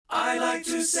I like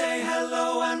to say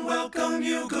hello and welcome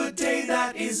you. Good day,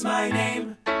 that is my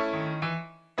name.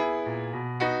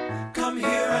 Come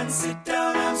here and sit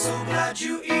down. I'm so glad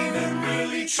you even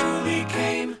really truly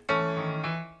came.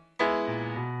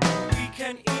 We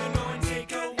can even go and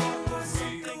take a walk or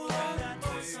something like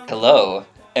that. Hello,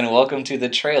 and welcome to the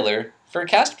trailer for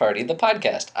Cast Party, the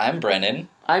podcast. I'm Brennan.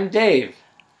 I'm Dave.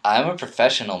 I'm a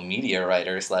professional media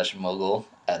writer / mogul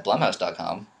at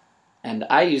Blumhouse.com. And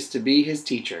I used to be his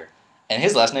teacher. And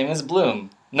his last name is Bloom.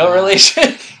 No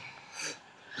relation.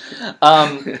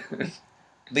 But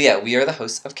yeah, we are the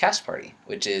hosts of Cast Party,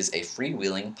 which is a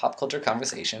freewheeling pop culture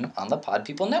conversation on the Pod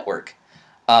People Network.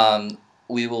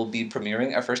 We will be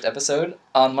premiering our first episode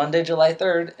on Monday, July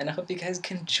 3rd, and I hope you guys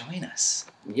can join us.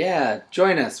 Yeah,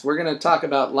 join us. We're going to talk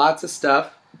about lots of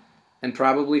stuff and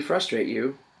probably frustrate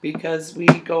you because we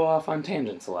go off on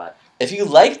tangents a lot. If you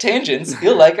like tangents,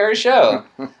 you'll like our show.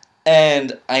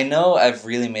 And I know I've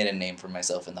really made a name for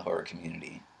myself in the horror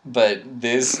community, but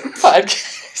this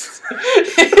podcast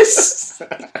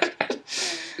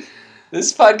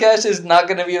this podcast is not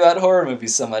going to be about horror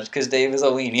movies so much because Dave is a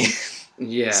weenie.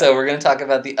 Yeah. So we're going to talk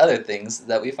about the other things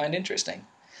that we find interesting.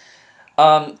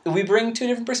 We bring two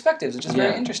different perspectives, which is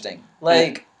very interesting.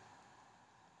 Like...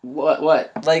 What?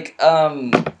 Like,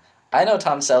 I know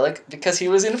Tom Selleck because he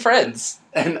was in Friends.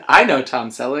 And I know Tom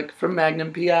Selleck from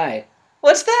Magnum P.I.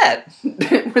 What's that?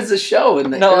 It was a show in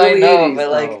the No, I early know, 80s.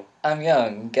 but like, Oh, I'm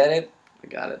young. Get it? I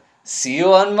got it. See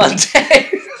you on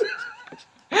Monday.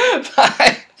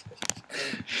 Bye.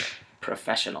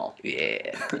 Professional.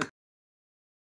 Yeah.